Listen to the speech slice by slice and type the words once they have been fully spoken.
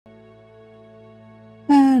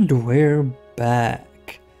And we're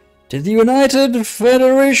back to the United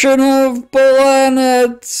Federation of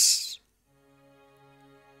Planets.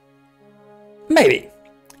 Maybe.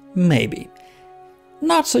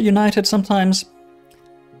 Not so united sometimes.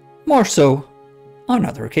 More so on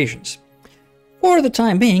other occasions. For the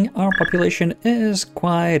time being, our population is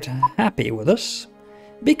quite happy with us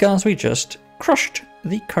because we just crushed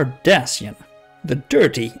the Cardassian, the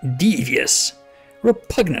dirty, devious,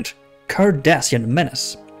 repugnant Cardassian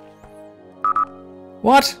menace.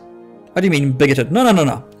 What? What do you mean bigoted?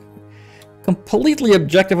 No. Completely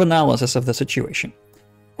objective analysis of the situation.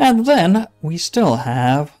 And then we still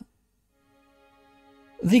have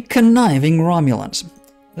the conniving Romulans.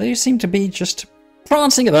 They seem to be just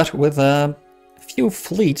prancing about with a few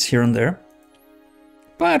fleets here and there.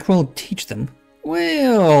 But we'll teach them.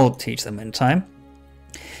 We'll teach them in time.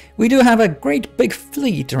 We do have a great big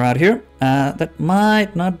fleet around here that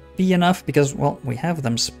might not be enough because, well, we have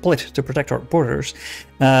them split to protect our borders.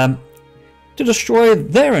 To destroy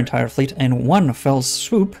their entire fleet in one fell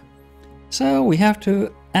swoop. So we have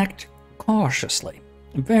to act cautiously,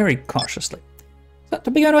 very cautiously. So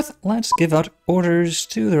to begin with, let's give out orders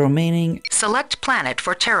to the remaining... Select planet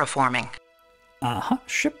for terraforming.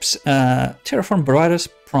 Ships. Terraform Borealis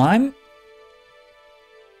Prime.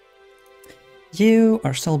 You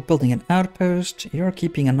are still building an outpost. You're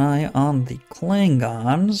keeping an eye on the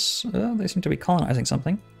Klingons. They seem to be colonizing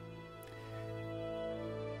something.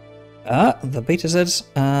 The Beta Zeds.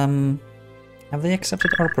 Have they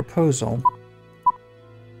accepted our proposal?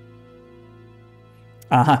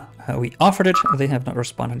 We offered it. They have not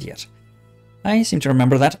responded yet. I seem to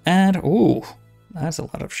remember that. And, ooh, that's a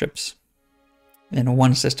lot of ships in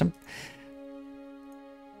one system.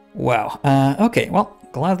 Wow. Okay, well,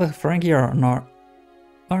 glad the Ferengi are on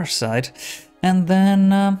our side. And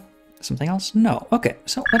then, something else? No. Okay,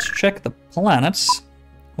 so let's check the planets.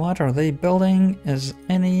 What are they building? Is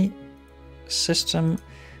any system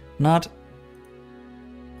not...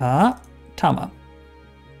 Tama.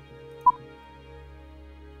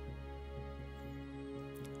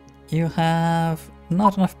 You have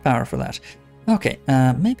not enough power for that. Okay,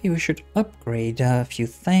 maybe we should upgrade a few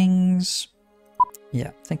things. Yeah,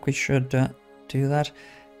 I think we should do that.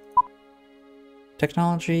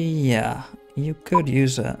 Technology, yeah. You could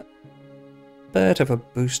use a bit of a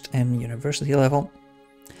boost in university level.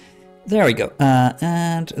 There we go.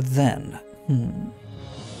 And then...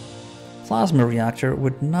 Plasma reactor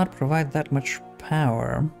would not provide that much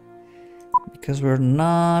power. Because we're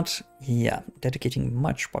not, dedicating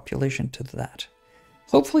much population to that.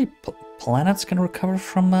 Hopefully planets can recover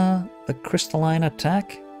from the crystalline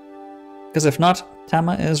attack. Because if not,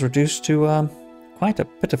 Tama is reduced to quite a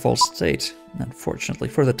pitiful state, unfortunately,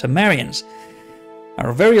 for the Tamarians.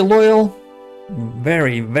 Our very loyal,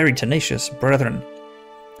 very, very tenacious brethren.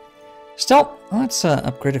 Still, let's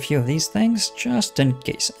upgrade a few of these things, just in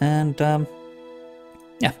case. And, a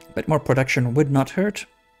bit more production would not hurt.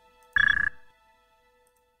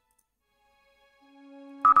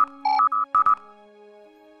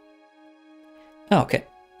 Okay,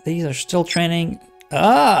 these are still training.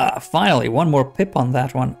 Finally, one more pip on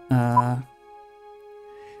that one.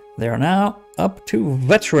 They are now up to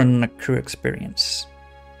veteran crew experience.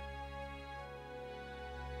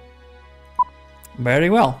 Very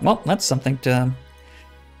well. Well, that's something to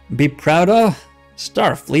be proud of.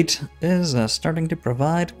 Starfleet is starting to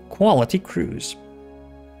provide quality crews.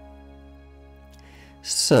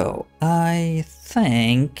 So, I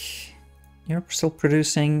think you're still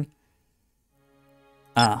producing...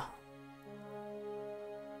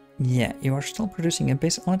 Yeah, you are still producing a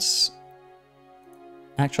base. Let's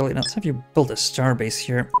have you build a starbase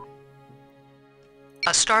here.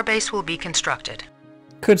 A starbase will be constructed.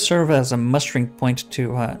 Could serve as a mustering point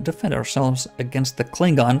to defend ourselves against the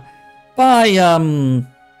Klingon by,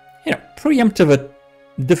 preemptive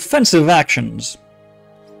defensive actions.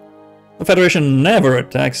 The Federation never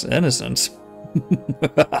attacks innocents.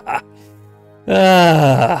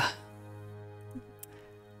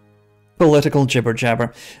 Political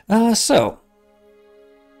jibber-jabber. So,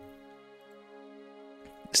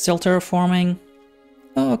 still terraforming.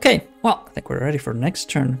 Okay, well, I think we're ready for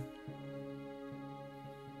next turn.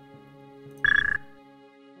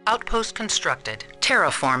 Outpost constructed.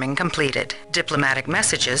 Terraforming completed. Diplomatic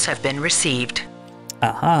messages have been received.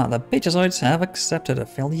 The Betazoids have accepted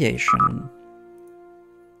affiliation.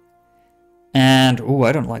 And, ooh,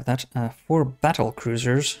 I don't like that. 4 battle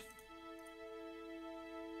cruisers.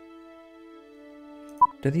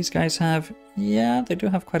 Do these guys have... Yeah, they do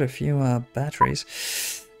have quite a few batteries.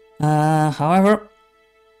 However,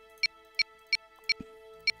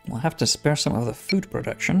 we'll have to spare some of the food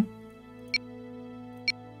production.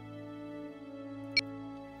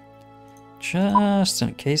 just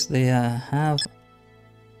in case they have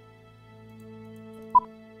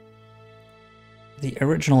the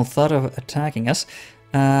original thought of attacking us.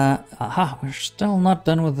 Aha, we're still not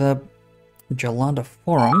done with the Jolanda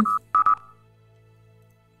Forum.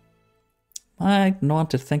 Might want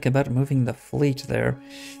to think about moving the fleet there.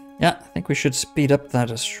 Yeah, I think we should speed up that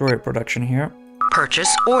destroyer production here.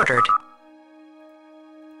 Purchase ordered.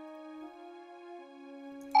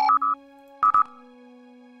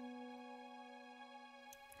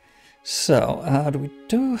 So, we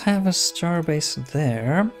do have a starbase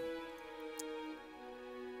there.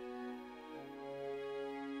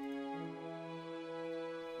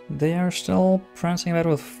 They are still prancing about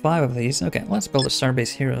with 5 of these. Okay, let's build a starbase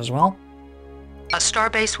here as well. A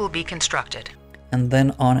starbase will be constructed. And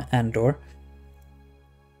then on Andor.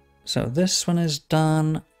 So this one is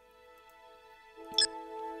done.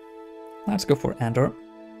 Let's go for Andor.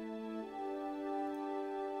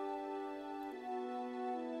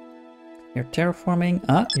 You're terraforming.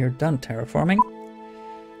 Ah, you're done terraforming.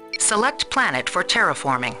 Select planet for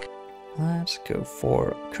terraforming. Let's go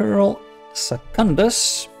for Curl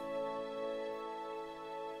Secundus.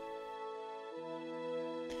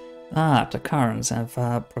 Ah, Takarans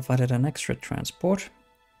have provided an extra transport.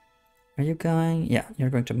 Are you going? Yeah, you're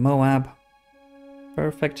going to Moab.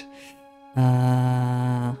 Perfect.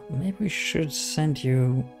 Maybe we should send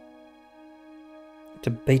you to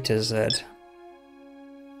Beta Z.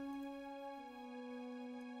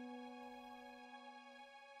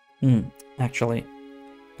 Actually,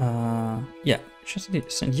 yeah,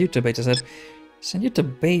 should send you to Beta Z. Send you to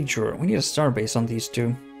Bajor. We need a starbase on these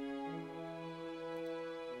two.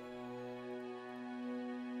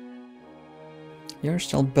 You're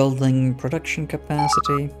still building production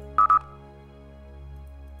capacity.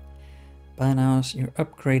 Banos, you're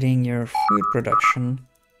upgrading your food production.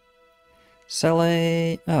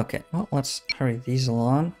 Sele... Okay, well, let's hurry these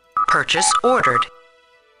along. Purchase ordered.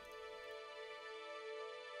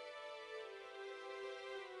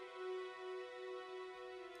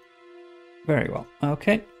 Very well.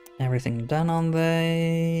 Okay, everything done on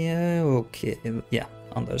the... okay, yeah,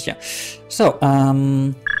 on those, yeah. So,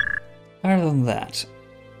 other than that,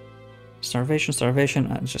 starvation,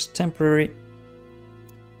 just temporary.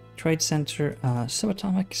 Trade center,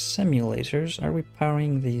 subatomic simulators. Are we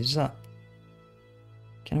powering these up?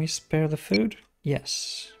 Can we spare the food?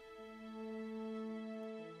 Yes.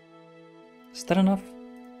 Is that enough?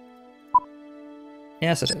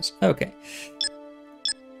 Yes, it is. Okay.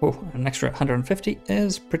 Oh, an extra 150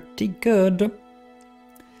 is pretty good.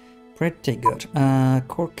 Pretty good.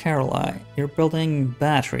 Core Caroli, you're building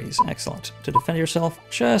batteries. Excellent. To defend yourself,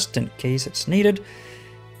 just in case it's needed.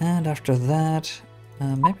 And after that,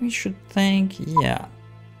 maybe we should think, yeah,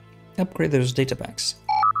 upgrade those data packs.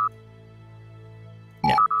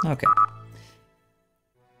 Yeah, okay.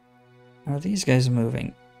 Are these guys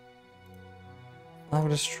moving? Lava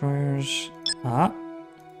destroyers. Ah.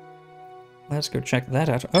 Let's go check that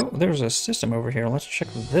out. Oh, there's a system over here. Let's check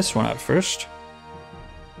this one out first.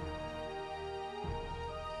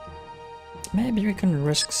 Maybe we can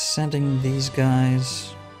risk sending these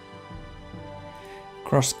guys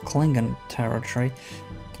across Klingon territory.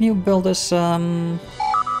 Can you build us, no,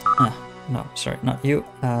 sorry, not you.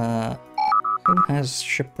 Who has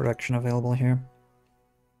ship production available here?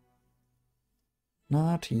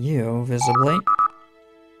 Not you, visibly.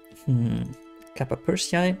 Kappa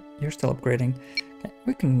Persei, you're still upgrading. Okay,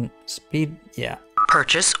 we can speed, yeah.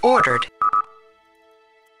 Purchase ordered.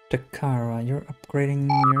 Takara, you're upgrading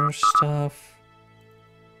your stuff.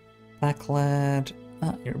 Backlad,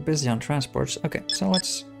 you're busy on transports. Okay, so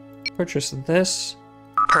let's purchase this.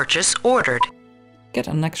 Purchase ordered. Get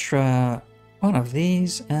an extra one of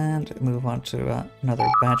these and move on to another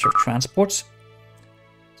batch of transports.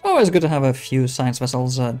 It's always good to have a few science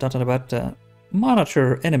vessels dotted about to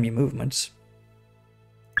monitor enemy movements.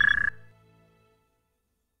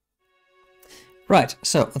 Right,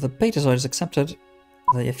 so the Betazoid has accepted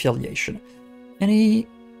the affiliation. Any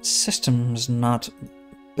systems not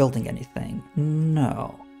building anything?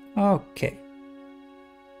 No. Okay.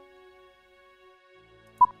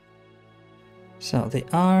 So they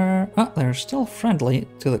are... oh, they're still friendly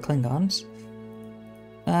to the Klingons.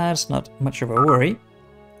 That's not much of a worry.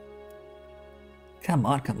 Come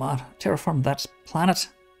on, come on. Terraform that planet.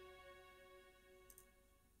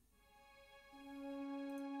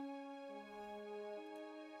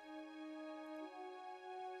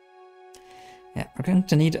 Yeah, we're going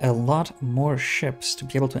to need a lot more ships to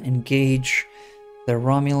be able to engage the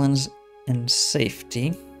Romulans in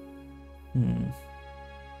safety.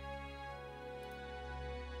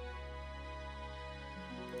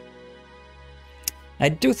 I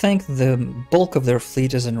do think the bulk of their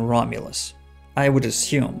fleet is in Romulus. I would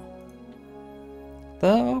assume.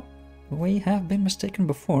 Though, we have been mistaken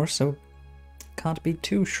before, so can't be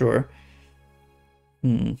too sure.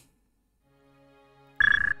 An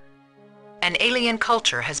alien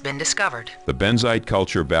culture has been discovered. The Benzite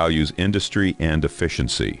culture values industry and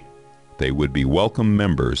efficiency. They would be welcome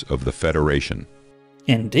members of the Federation.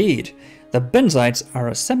 Indeed. The Benzites are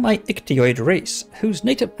a semi-ictioid race whose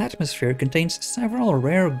native atmosphere contains several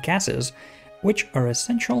rare gases which are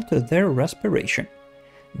essential to their respiration.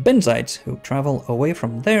 Benzites who travel away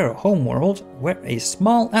from their homeworld wear a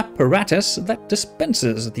small apparatus that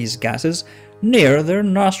dispenses these gases near their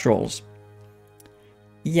nostrils.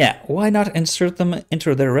 Yeah, why not insert them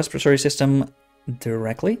into their respiratory system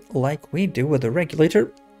directly, like we do with the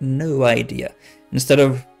regulator? No idea. Instead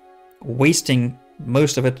of wasting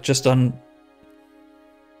most of it just on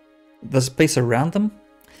the space around them?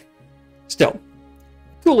 Still,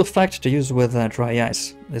 cool effect to use with dry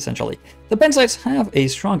ice, essentially. The Benzites have a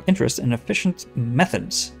strong interest in efficient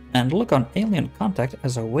methods, and look on alien contact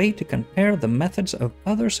as a way to compare the methods of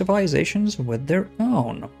other civilizations with their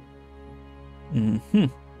own.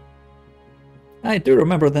 I do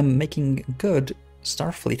remember them making good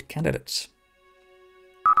Starfleet candidates.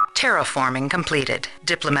 Terraforming completed.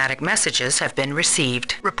 Diplomatic messages have been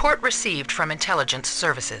received. Report received from intelligence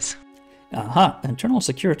services. Aha, internal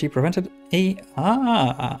security prevented a...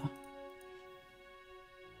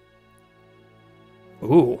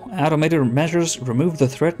 Ooh, automated measures remove the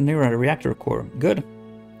threat near a reactor core. Good.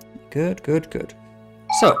 Good.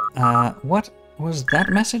 So, what was that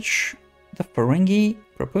message? The Ferengi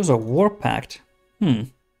propose a war pact.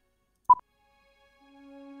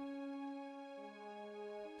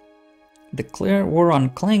 Declare war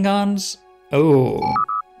on Klingons? Oh,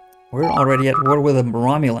 we're already at war with the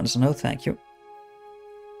Romulans. No thank you.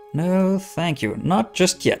 No thank you. Not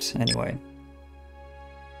just yet, anyway.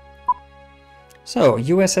 So,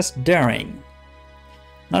 USS Daring.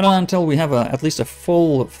 Not until we have at least a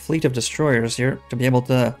full fleet of destroyers here to be able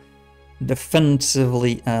to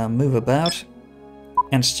defensively move about.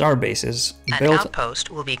 And starbases built... An outpost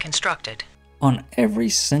will be constructed. On every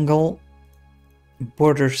single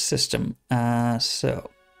border system. So...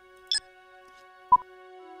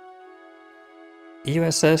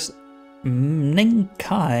 USS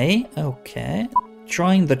Ninkai, okay.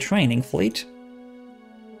 Join the training fleet.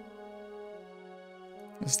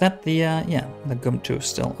 Is that the, yeah, the Gum2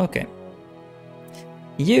 still, okay.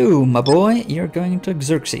 You, my boy, you're going to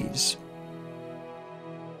Xerxes.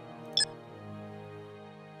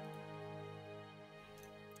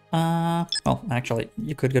 Well, actually,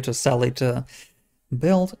 you could go to Sally to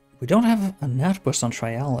build. We don't have an outpost on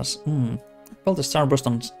Trialis. Build a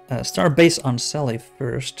starbase on Sally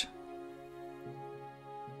first.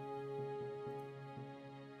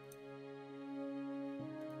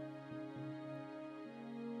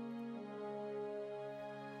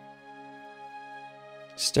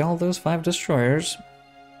 Still those 5 destroyers.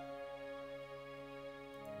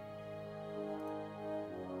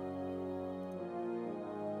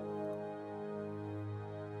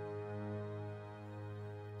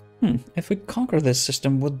 If we conquer this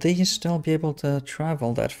system, would they still be able to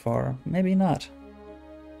travel that far? Maybe not.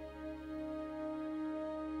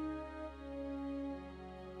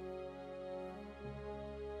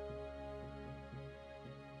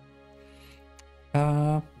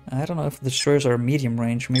 I don't know if the destroyers are medium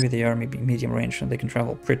range. Maybe they are medium range and they can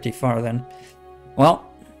travel pretty far then. Well,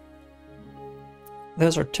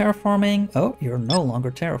 those are terraforming. Oh, you're no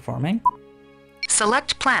longer terraforming.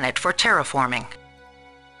 Select planet for terraforming.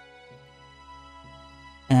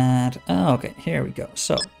 And, oh, okay, here we go.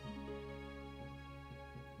 So,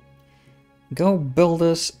 go build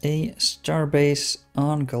us a starbase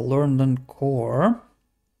on Galorndon core.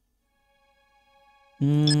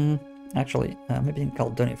 Actually, maybe in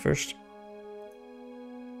Caledonia first.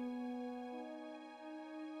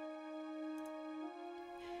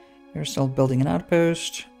 You're still building an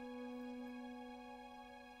outpost.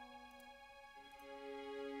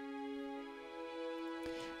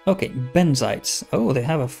 Okay, Benzites. Oh, they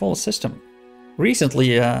have a full system.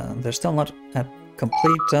 Recently, they're still not at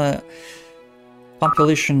complete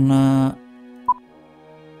population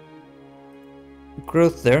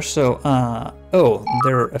growth there, so, oh,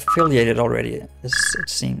 they're affiliated already, it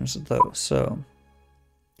seems, though, so...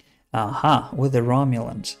 Aha, with the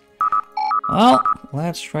Romulans. Well,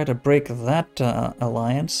 let's try to break that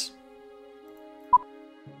alliance.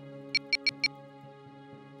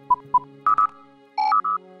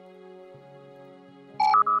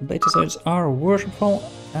 Betazoids are worshipful,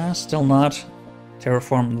 still not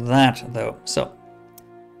terraform that though, so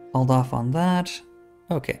hold off on that.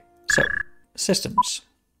 Okay, so systems.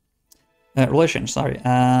 Relations, sorry.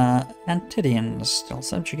 Antidians still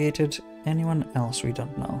subjugated. Anyone else we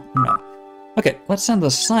don't know? No. Okay, let's send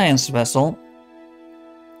the science vessel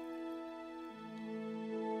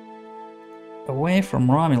away from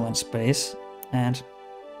Romulan space and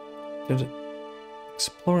to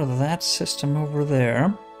explore that system over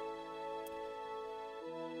there.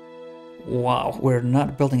 Wow, we're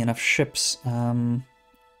not building enough ships.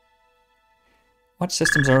 What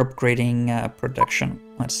systems are upgrading production?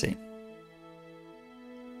 Let's see.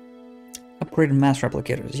 Upgraded mass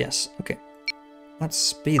replicators, yes. Okay. Let's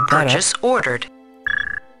speed that up. Purchase ordered.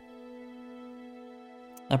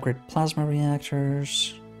 Upgrade plasma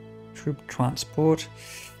reactors. Troop transport.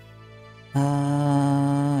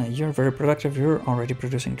 You're very productive. You're already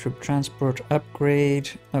producing troop transport.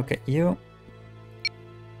 Upgrade. Okay, you.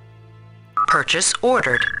 Purchase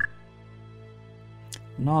ordered.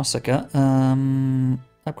 Nausicaa.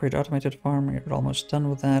 Upgrade automated farm. You're almost done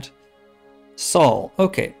with that. Sol.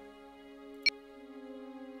 Okay.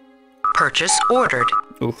 Purchase ordered.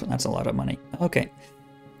 Oof, that's a lot of money. Okay.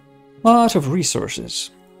 Lot of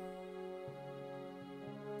resources.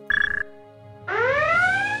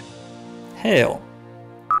 Hail.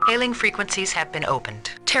 Hailing frequencies have been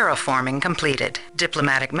opened. Terraforming completed.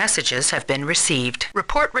 Diplomatic messages have been received.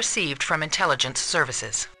 Report received from intelligence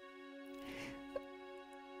services.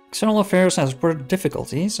 External Affairs has reported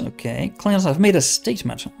difficulties. Okay. Klingons have made a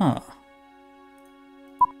statement. Ah.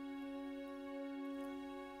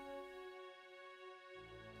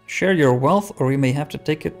 Share your wealth, or we may have to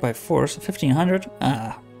take it by force. 1,500?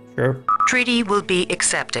 Ah, sure. Treaty will be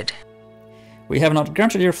accepted. We have not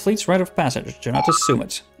granted your fleet's right of passage. Do not assume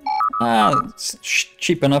it. Ah, it's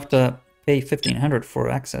cheap enough to pay 1,500 for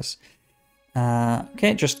access.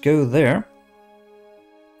 Okay, just go there.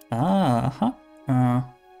 Yeah,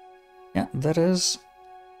 that is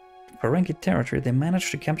Ferengi territory. They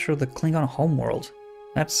managed to capture the Klingon homeworld.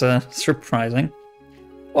 That's surprising.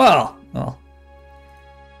 Well,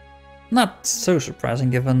 not so surprising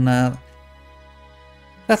given that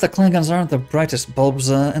the Klingons aren't the brightest bulbs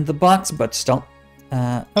in the box, but still.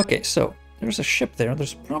 Okay, so there's a ship there.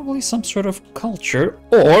 There's probably some sort of culture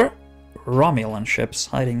or Romulan ships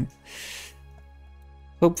hiding.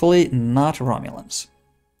 Hopefully not Romulans.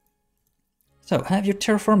 So, have you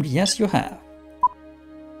terraformed? Yes, you have.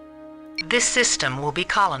 This system will be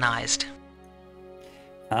colonized.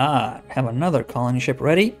 Ah, have another colony ship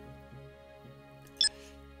ready.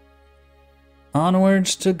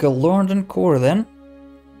 Onwards to Galorndon Core, then.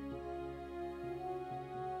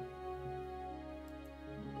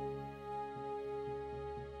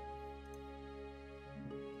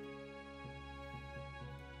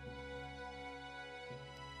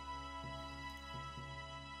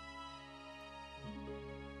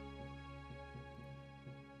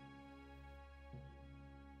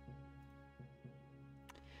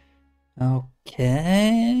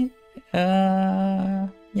 Okay.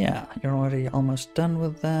 Yeah, you're already almost done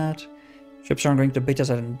with that. Ships aren't going to beta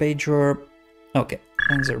set in Bajor. Okay,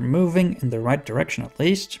 things are moving in the right direction at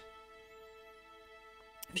least.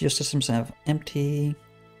 Few systems have empty.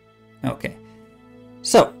 Okay,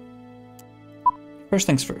 so first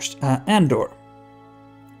things first. Andor.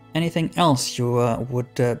 Anything else you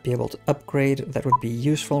would be able to upgrade that would be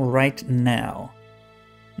useful right now?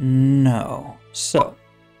 No. So,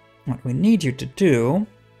 what we need you to do...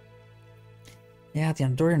 Yeah, the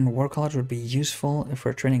Andorian War College would be useful if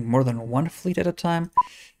we're training more than one fleet at a time,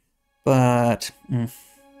 but...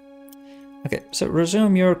 Okay, so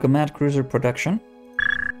resume your command cruiser production.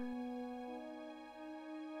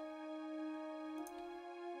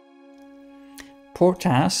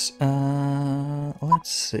 Portas,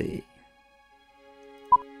 let's see.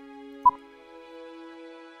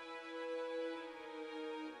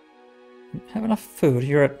 Have enough food.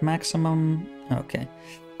 You're at maximum. Okay.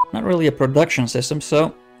 Not really a production system,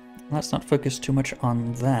 so let's not focus too much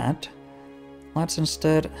on that. Let's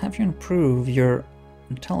instead have you improve your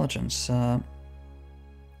intelligence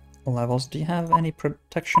levels. Do you have any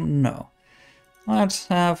protection? No. Let's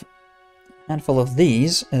have a handful of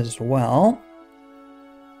these as well.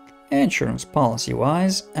 Insurance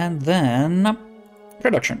policy-wise, and then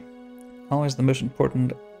production. Always the most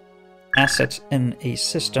important asset in a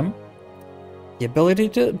system. The ability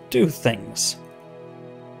to do things.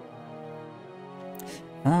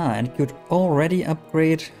 And you could already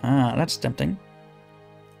upgrade. That's tempting.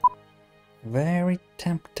 Very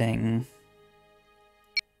tempting.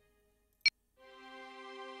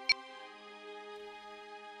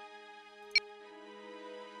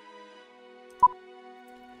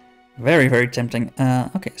 Very, very tempting.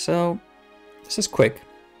 Okay, so this is quick.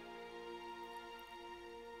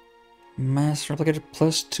 Mass replicated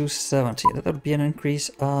plus 270. That would be an increase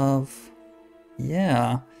of...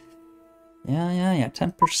 Yeah. Yeah.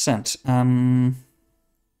 10%.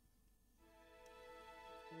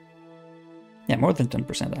 Yeah, more than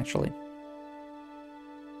 10% actually.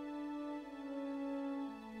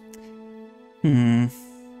 It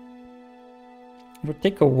would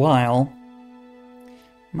take a while.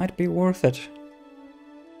 Might be worth it.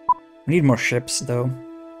 We need more ships, though.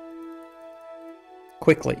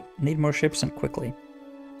 Quickly. Need more ships and quickly.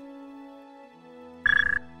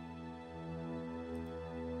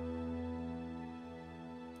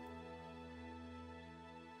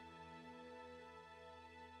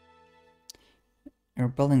 You're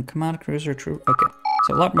building command cruiser, true. Okay,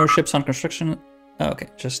 so a lot more ships on construction. Okay,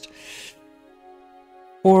 just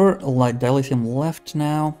 4 light dilithium left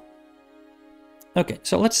now. Okay,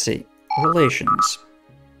 so let's see. Relations.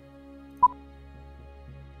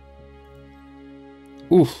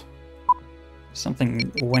 Oof.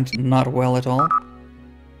 Something went not well at all.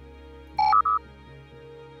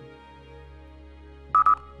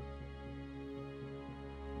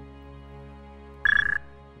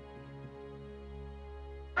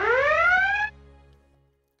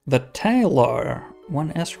 The Taylor.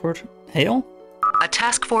 1 escort. Hail? A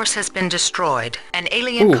task force has been destroyed. An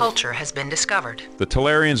alien culture has been discovered. The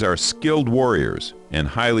Talarians are skilled warriors and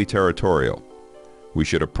highly territorial. We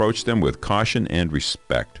should approach them with caution and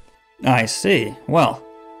respect. I see. Well,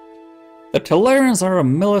 the Talarians are a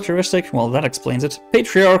militaristic, well, that explains it,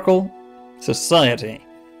 patriarchal society.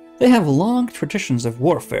 They have long traditions of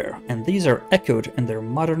warfare, and these are echoed in their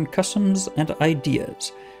modern customs and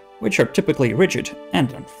ideas, which are typically rigid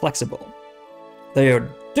and inflexible. They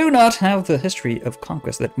do not have the history of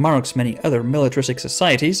conquest that marks many other militaristic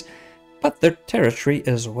societies, but their territory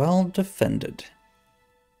is well defended.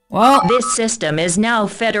 Well, this system is now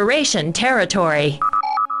Federation territory.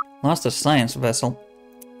 Lost a science vessel.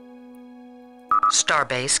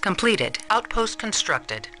 Starbase completed. Outpost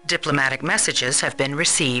constructed. Diplomatic messages have been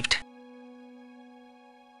received.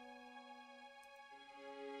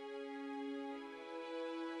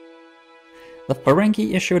 The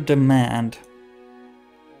Ferengi issue a demand.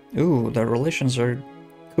 Ooh, the relations are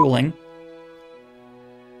cooling.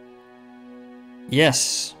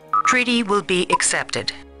 Yes. Treaty will be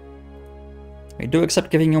accepted. We do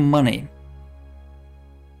accept giving you money.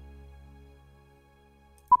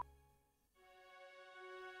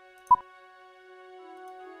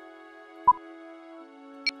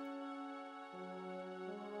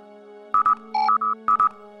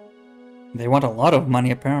 They want a lot of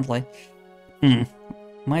money, apparently.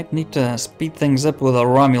 Might need to speed things up with the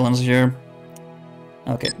Romulans here.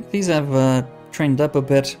 Okay, these have trained up a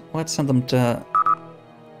bit. Let's send them to...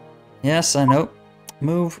 Yes, I know.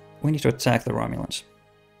 Move. We need to attack the Romulans.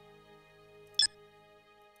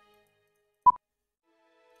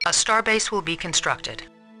 A starbase will be constructed.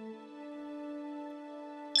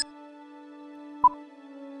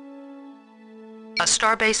 A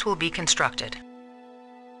starbase will be constructed.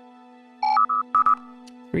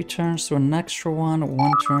 3 turns to an extra one,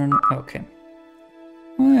 1 turn. Okay.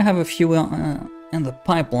 I have a few in the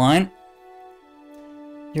pipeline.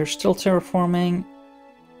 You're still terraforming.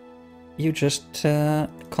 You just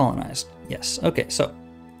colonized. Yes. Okay, so.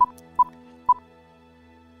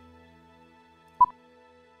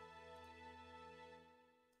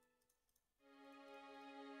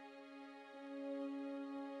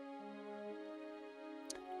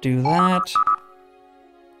 Do that.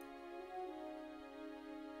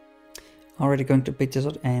 Already going to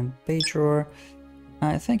Beta and Bajor.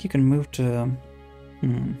 I think you can move to...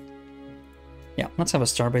 Yeah, let's have a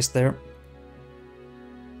starbase there.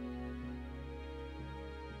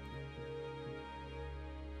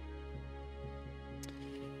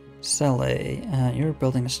 Sele, you're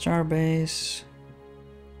building a starbase.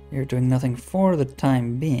 You're doing nothing for the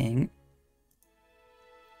time being.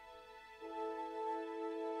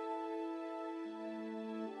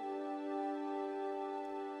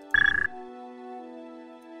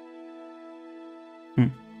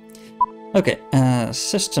 Okay,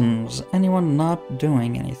 systems. Anyone not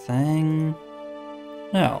doing anything?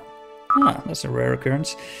 No. Ah, that's a rare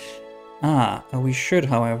occurrence. Ah, we should,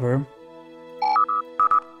 however...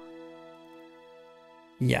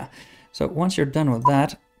 Yeah, so once you're done with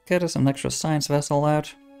that, get us an extra science vessel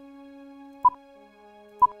out.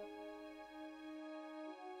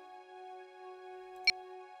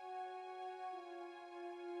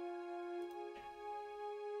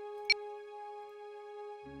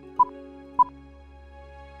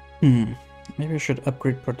 Maybe I should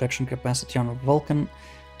upgrade production capacity on Vulcan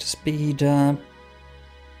to speed up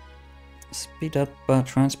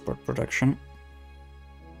transport production.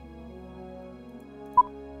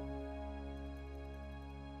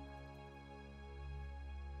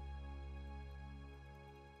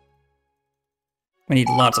 We need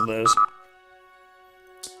lots of those.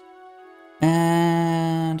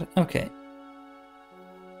 And okay.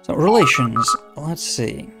 So relations. Let's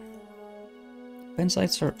see.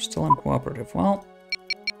 Bensites are still uncooperative. Well,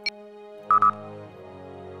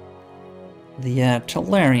 the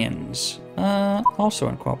Talarians also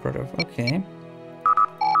uncooperative. Okay.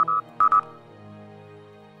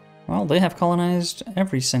 Well, they have colonized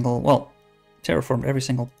every single, well, terraformed every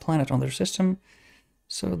single planet on their system.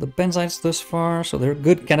 So the Benzites thus far, so they're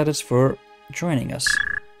good candidates for joining us.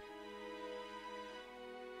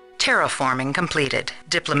 Terraforming completed.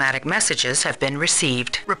 Diplomatic messages have been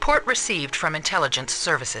received. Report received from intelligence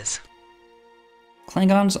services.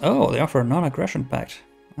 Klingons, oh, they offer a non-aggression pact.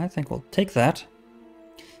 I think we'll take that.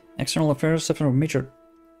 External affairs suffer a major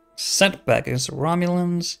setback against the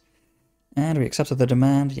Romulans. And we accepted the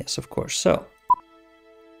demand, yes, of course. So,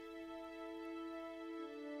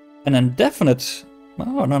 an indefinite,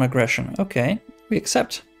 oh, non-aggression. Okay, we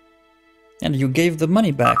accept. And you gave the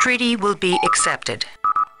money back. Treaty will be accepted.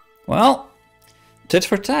 Well, tit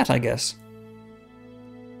for tat, I guess.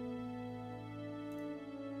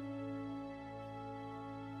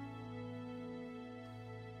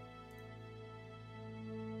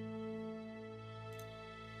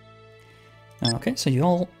 Okay, so you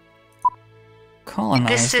all colonize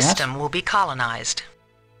This system will be colonized.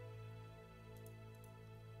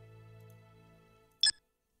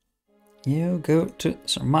 You go to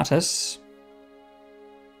Sarmatis.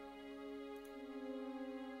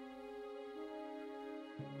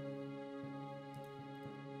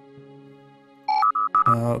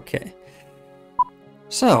 Okay.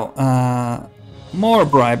 So, more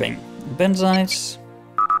bribing. Benzites.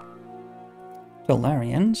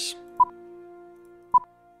 Valarians.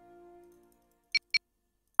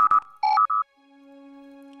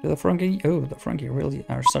 Do the Frankie? Oh, the Frankie really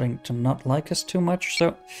are starting to not like us too much,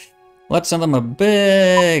 so let's send them a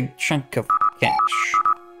big chunk of cash.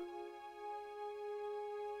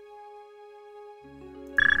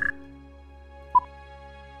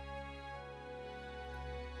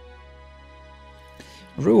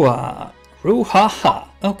 Ruhaha.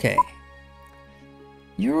 Okay.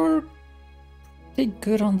 You're pretty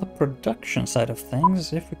good on the production side of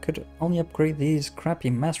things. If we could only upgrade these crappy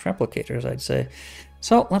mass replicators, I'd say.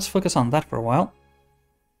 So let's focus on that for a while.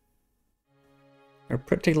 You're a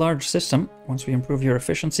pretty large system. Once we improve your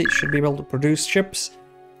efficiency, should be able to produce ships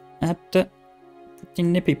at a pretty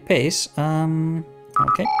nippy pace.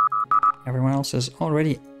 Okay. Everyone else is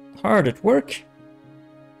already hard at work.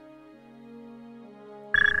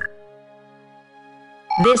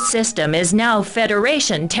 This system is now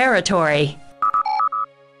Federation territory.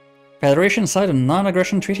 Federation signed a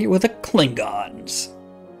non-aggression treaty with the Klingons.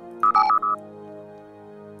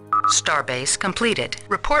 Starbase completed.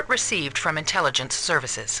 Report received from intelligence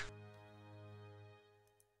services.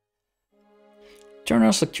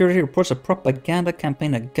 Internal security reports a propaganda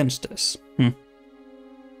campaign against us.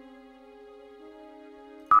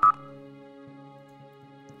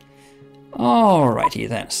 Alrighty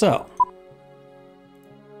then, so.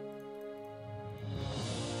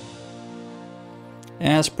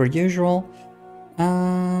 As per usual.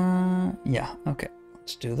 Yeah, okay.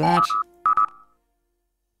 Let's do that.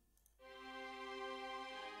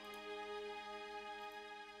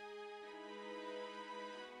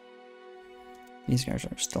 These guys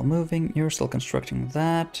are still moving. You're still constructing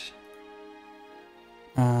that.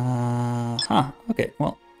 Okay,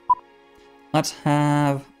 well. Let's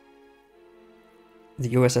have the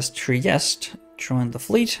USS Trieste join the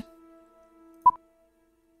fleet.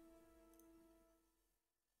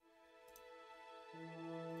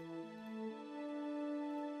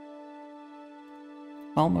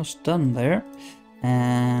 Almost done there.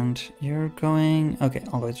 And you're going... Okay,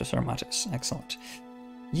 all the way to Sarmatis. Excellent.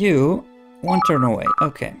 You... One turn away.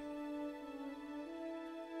 Okay.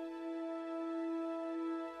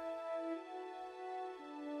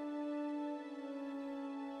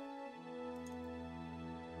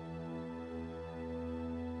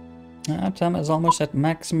 Tom is almost at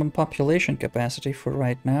maximum population capacity for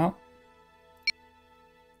right now.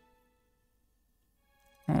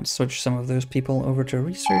 Let's switch some of those people over to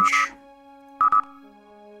research.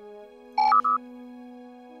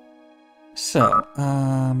 So,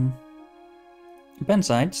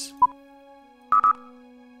 Benzites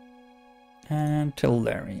and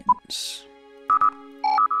Talarians.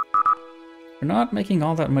 We're not making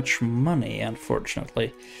all that much money,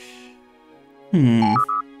 unfortunately. And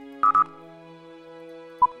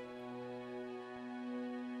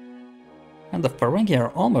the Ferengi are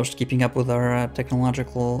almost keeping up with our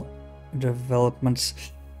technological developments.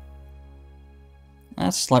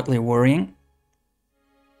 That's slightly worrying.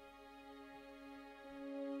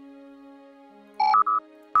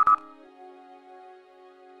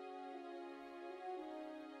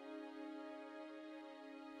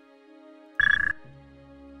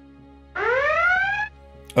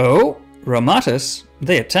 Oh, Romatus,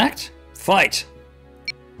 they attacked? Fight!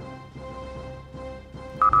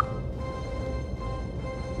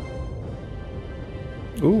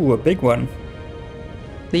 Ooh, a big one.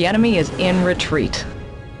 The enemy is in retreat.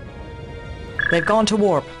 They've gone to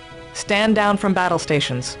warp. Stand down from battle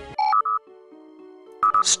stations.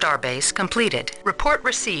 Starbase completed. Report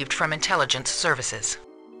received from intelligence services.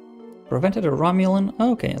 Prevented a Romulan?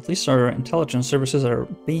 Okay, at least our intelligence services are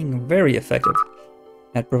being very effective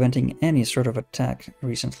at preventing any sort of attack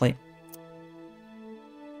recently.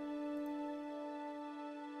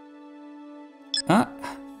 Ah,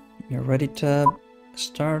 you're ready to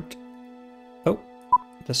start. Oh,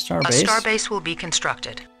 the starbase. A starbase will be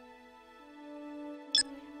constructed.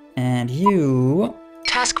 And you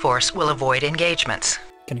Task force will avoid engagements.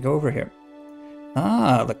 can go over here.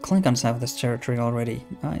 Ah, the Klingons have this territory already.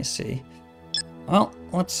 I see. Well,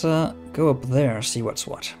 let's go up there, see what's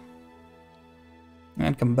what.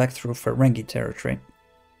 And come back through Ferengi territory.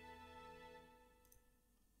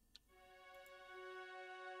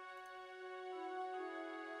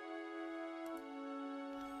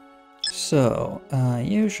 So,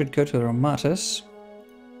 you should go to Romatus.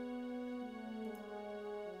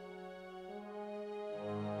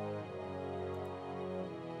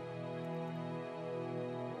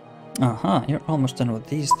 You're almost done with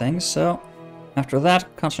these things, so after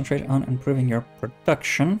that, concentrate on improving your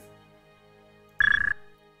production.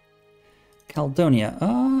 Caldonia,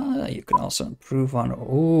 you can also improve on,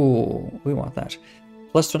 oh, we want that.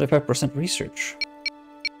 Plus 25% research.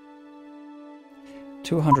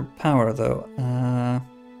 200 power though,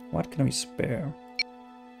 what can we spare?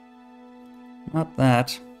 Not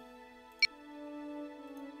that.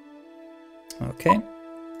 Okay.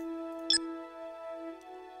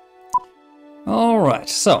 Alright,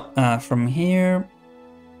 so, from here...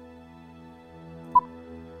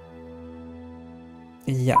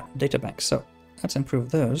 Yeah, databank, so let's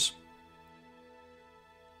improve those.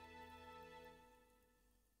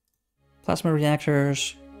 Plasma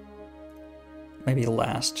reactors, maybe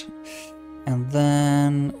last. And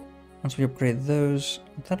then, once we upgrade those,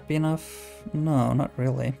 would that be enough? No, not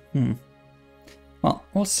really. Well,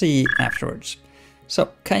 we'll see afterwards.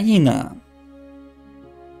 So, Kaina.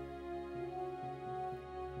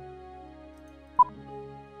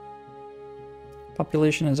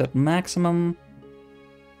 Population is at maximum.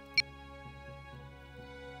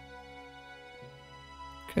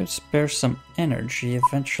 Could spare some energy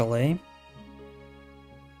eventually.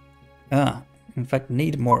 In fact,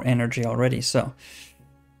 need more energy already, so...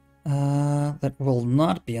 that will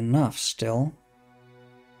not be enough still.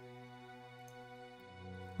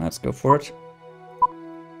 Let's go for it.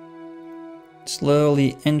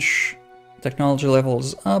 Slowly inch technology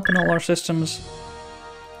levels up in all our systems.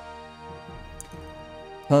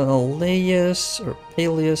 Peleus, or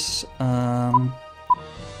Peleus,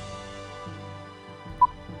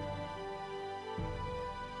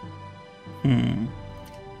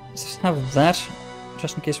 Let's have that,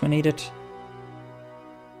 just in case we need it.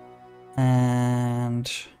 And...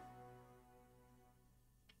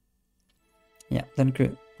 yeah, then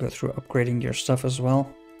go through upgrading your stuff as well.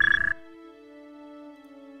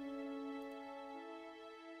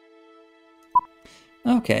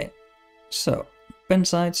 Okay, so...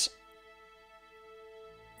 Benzites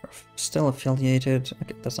are still affiliated.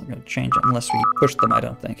 Okay, that's not going to change unless we push them, I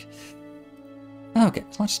don't think. Okay,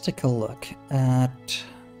 so let's take a look at...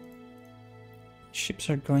 Ships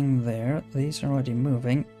are going there. These are already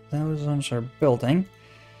moving. Those ones are building.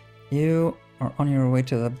 You are on your way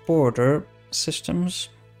to the border systems.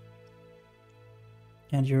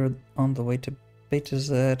 And you're on the way to Beta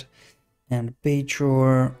Z and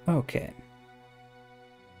Bajor. Okay.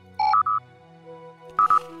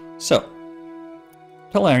 So,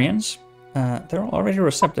 Pelarians, they're already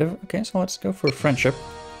receptive. Okay, so let's go for friendship.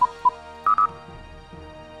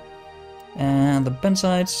 And the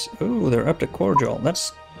Benzites, ooh, they're up to cordial.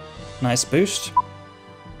 That's a nice boost.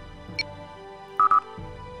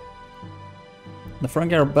 The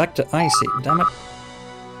Ferengi are back to icy, damn it.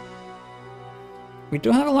 We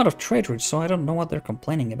do have a lot of trade routes, so I don't know what they're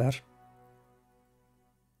complaining about.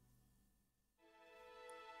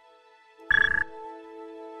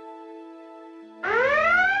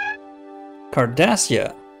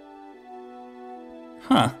 Cardassia.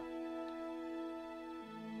 Huh.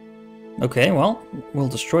 Okay, well, we'll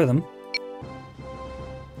destroy them.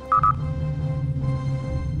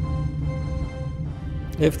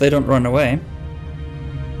 If they don't run away.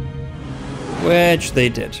 Which they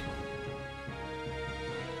did.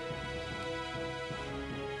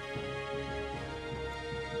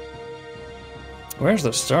 Where's the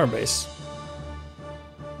starbase?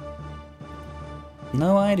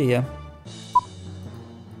 No idea.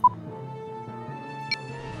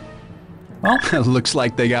 Well, Looks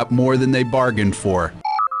like they got more than they bargained for.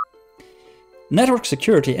 network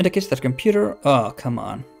security indicates that computer... Oh, come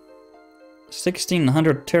on.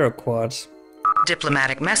 1,600 teraquads.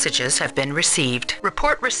 Diplomatic messages have been received.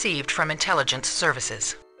 Report received from intelligence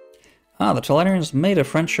services. Ah, the Talarians made a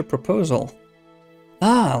friendship proposal.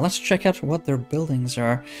 Ah, let's check out what their buildings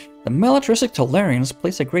are. The militaristic Talarians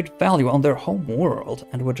place a great value on their home world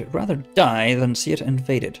and would rather die than see it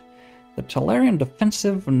invaded. The Talarian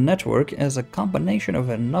defensive network is a combination of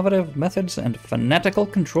innovative methods and fanatical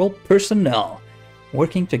control personnel,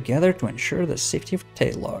 working together to ensure the safety of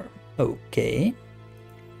Taylor. Okay.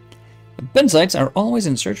 The Benzites are always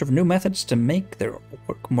in search of new methods to make their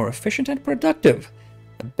work more efficient and productive.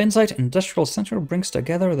 The Benzite Industrial Center brings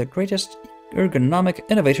together the greatest ergonomic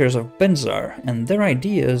innovators of Benzar, and their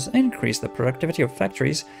ideas increase the productivity of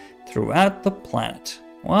factories throughout the planet.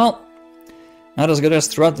 Well, not as good as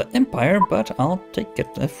throughout the Empire, but I'll take it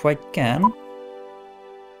if I can.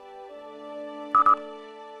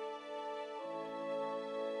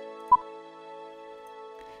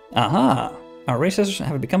 Aha! Our races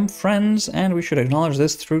have become friends, and we should acknowledge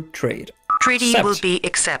this through trade. Treaty will be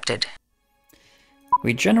accepted.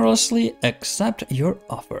 We generously accept your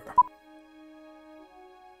offer.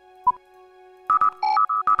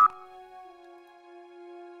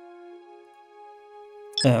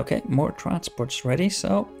 Okay, more transports ready,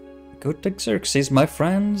 so good to Xerxes, my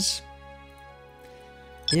friends.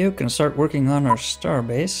 You can start working on our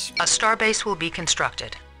starbase. A starbase will be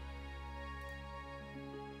constructed.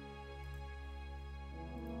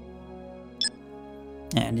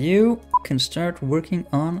 And you can start working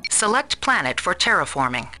on... Select planet for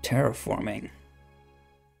terraforming. Terraforming.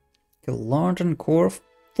 London Core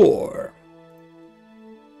 4.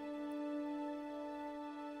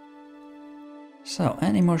 So,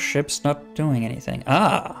 any more ships not doing anything?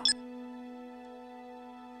 Ah!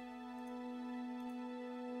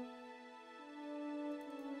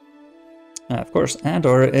 Of course,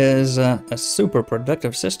 Andor is a super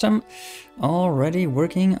productive system, already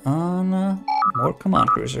working on more command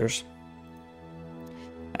cruisers.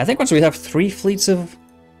 I think once we have 3 fleets of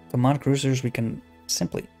command cruisers, we can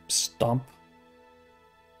simply stomp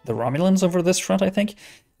the Romulans over this front, I think,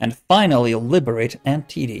 and finally liberate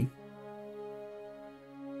Antidi.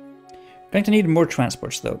 Going to need more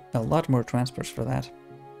transports, though. A lot more transports for that.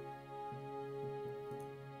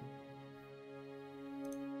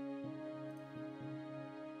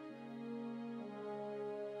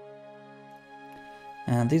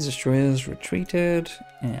 And these destroyers retreated.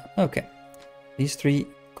 Yeah, okay. These 3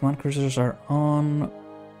 command cruisers are on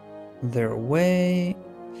their way.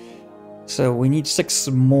 So we need 6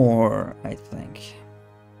 more, I think.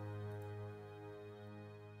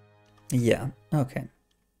 Yeah, okay.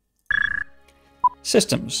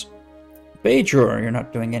 Systems. Bajor, you're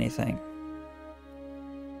not doing anything.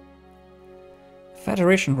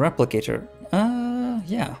 Federation Replicator.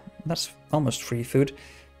 Yeah, that's almost free food.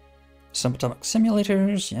 Subatomic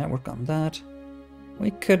simulators, yeah, work on that.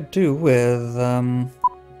 We could do with,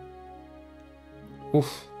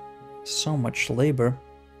 oof, so much labor.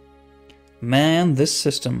 Man, this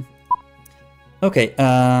system. Okay,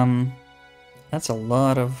 that's a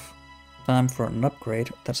lot of time for an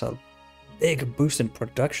upgrade. That's a big boost in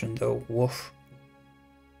production, though. Woof.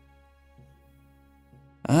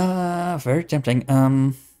 Very tempting.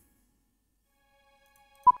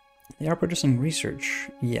 They are producing research.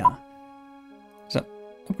 Yeah. So,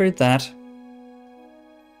 upgrade that.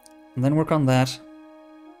 And then work on that.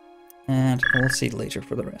 And we'll see later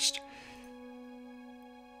for the rest.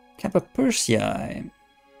 Kappa Persei.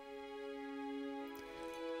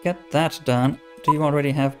 Get that done. Do you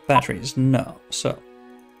already have batteries? No. So,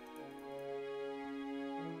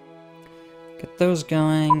 get those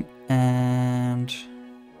going, and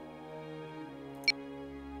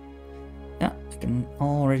yeah, I can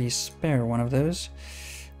already spare one of those.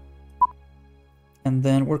 And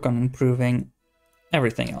then work on improving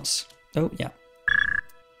everything else. Oh, yeah.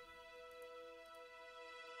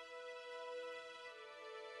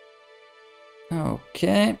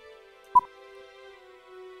 Okay.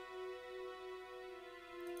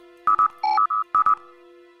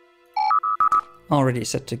 Already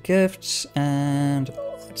set to gifts, and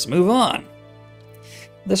let's move on.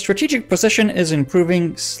 The strategic position is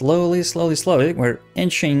improving slowly. We're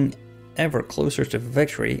inching ever closer to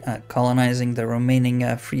victory, colonizing the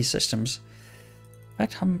remaining free systems. In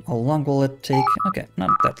fact, how long will it take? Okay,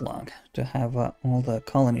 not that long to have all the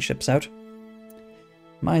colony ships out.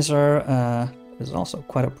 Mizar is also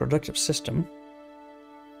quite a productive system.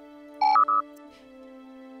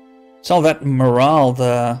 It's all that morale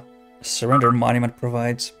the surrender monument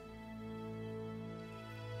provides.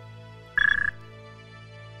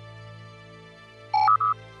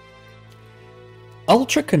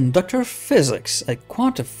 Ultraconductor physics, a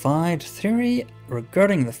quantified theory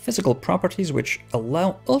regarding the physical properties which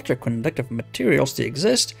allow ultraconductive materials to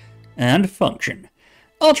exist and function.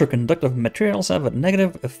 Ultraconductive materials have a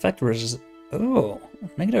negative effective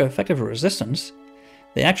resistance.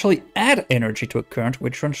 They actually add energy to a current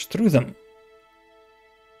which runs through them.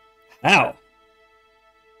 How?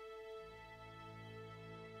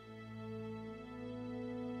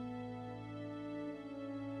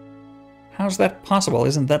 How's that possible?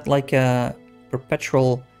 Isn't that like a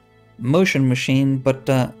perpetual motion machine, but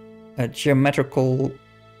a geometrical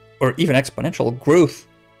or even exponential growth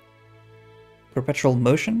perpetual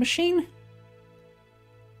motion machine?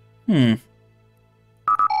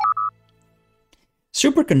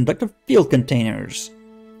 Superconductive field containers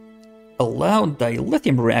allow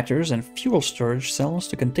dilithium reactors and fuel storage cells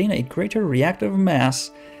to contain a greater reactive mass.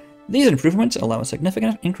 These improvements allow a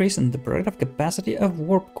significant increase in the productive capacity of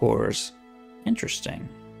warp cores. Interesting.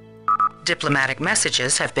 Diplomatic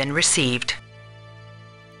messages have been received.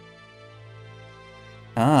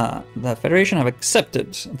 The Federation have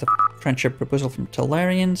accepted the friendship proposal from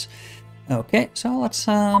Talarians. Okay, so let's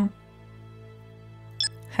have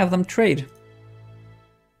them trade.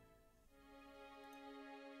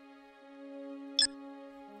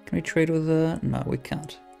 Can we trade with no, we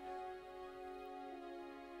can't.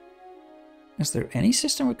 Is there any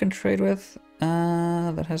system we can trade with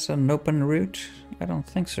that has an open route? I don't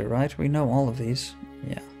think so, right? We know all of these.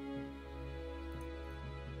 Yeah.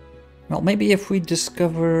 Well, maybe if we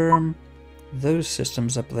discover those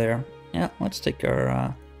systems up there. Yeah, let's take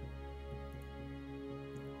our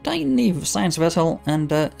tiny science vessel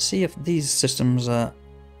and see if these systems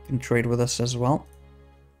can trade with us as well.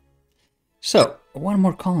 So, one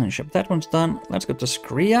more colony ship. That one's done. Let's go to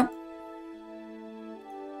Skria.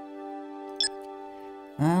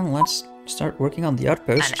 And let's start working on the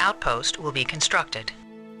outpost. An outpost will be constructed.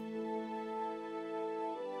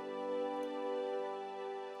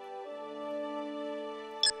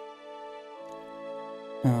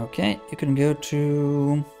 Okay, you can go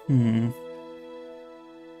to...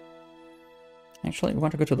 Actually, I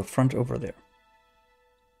want to go to the front over there.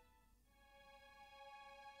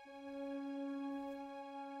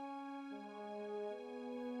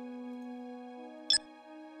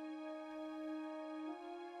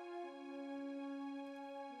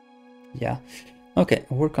 Yeah. Okay,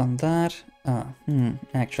 work on that.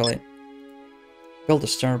 Actually, build a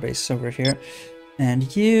starbase over here.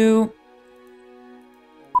 And you...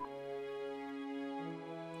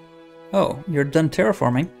 Oh, you're done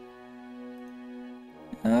terraforming.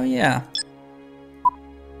 Oh, yeah.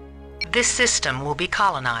 This system will be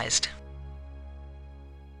colonized.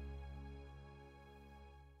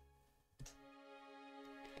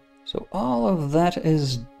 So all of that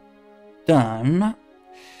is done.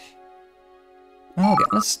 Okay,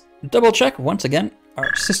 let's double check once again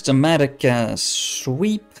our systematic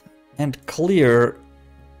sweep and clear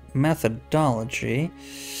methodology.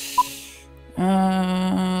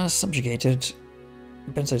 Subjugated.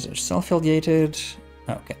 Benzites are self-filgated.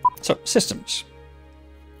 Okay, so systems.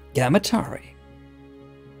 Gamatari.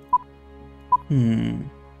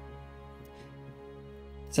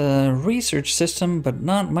 It's a research system, but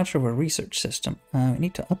not much of a research system. We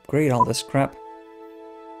need to upgrade all this crap.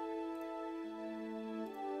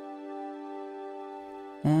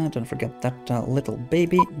 Don't forget that little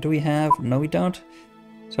baby. Do we have? No, we don't.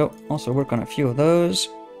 So, also work on a few of those.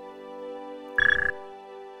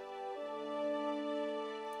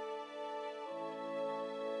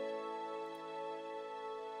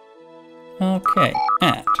 Okay,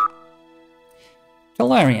 and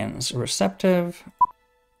Talarians, receptive.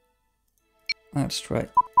 Let's try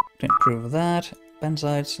to improve that.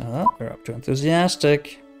 Benzites, they're up to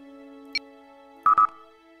enthusiastic.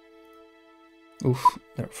 Oof,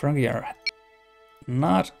 their fungi are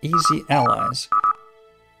not easy allies.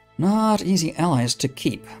 Not easy allies to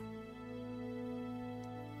keep.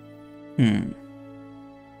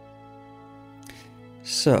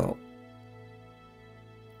 So,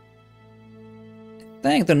 I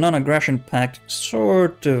think the non-aggression pact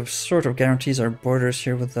sort of guarantees our borders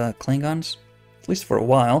here with the Klingons, at least for a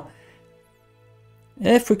while.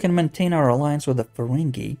 If we can maintain our alliance with the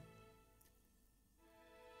Ferengi,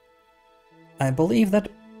 I believe that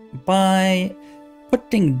by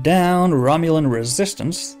putting down Romulan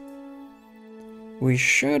resistance, we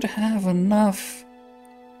should have enough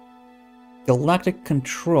galactic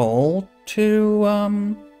control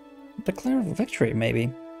to declare victory,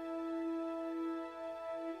 maybe.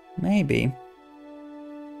 Maybe.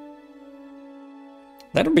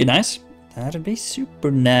 That would be nice. That'd be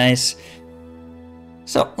super nice.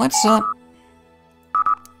 So, let's have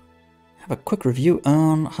a quick review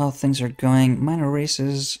on how things are going. Minor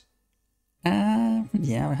races.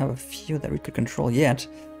 Yeah, we have a few that we could control yet.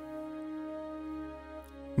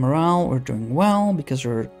 Morale, we're doing well because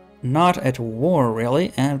we're not at war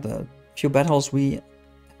really, and the few battles we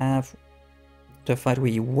have to fight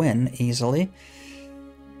we win easily.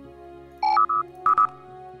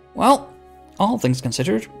 Well, all things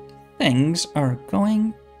considered, things are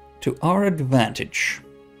going to our advantage.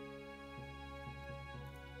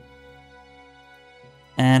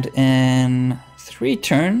 And in 3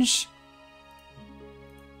 turns,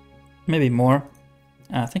 maybe more,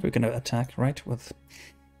 I think we're going to attack, right? With,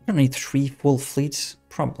 we don't need 3 full fleets,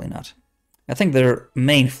 probably not. I think their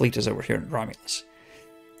main fleet is over here in Romulus.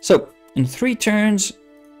 So, in 3 turns,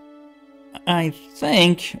 I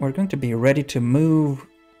think we're going to be ready to move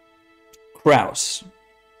Kraus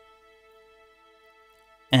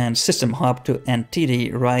and System Hub to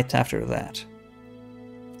NTD right after that.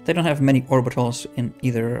 They don't have many orbitals in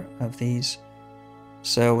either of these,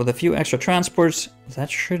 so with a few extra transports, that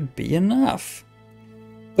should be enough.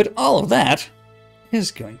 But all of that is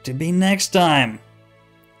going to be next time.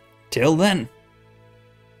 Till then.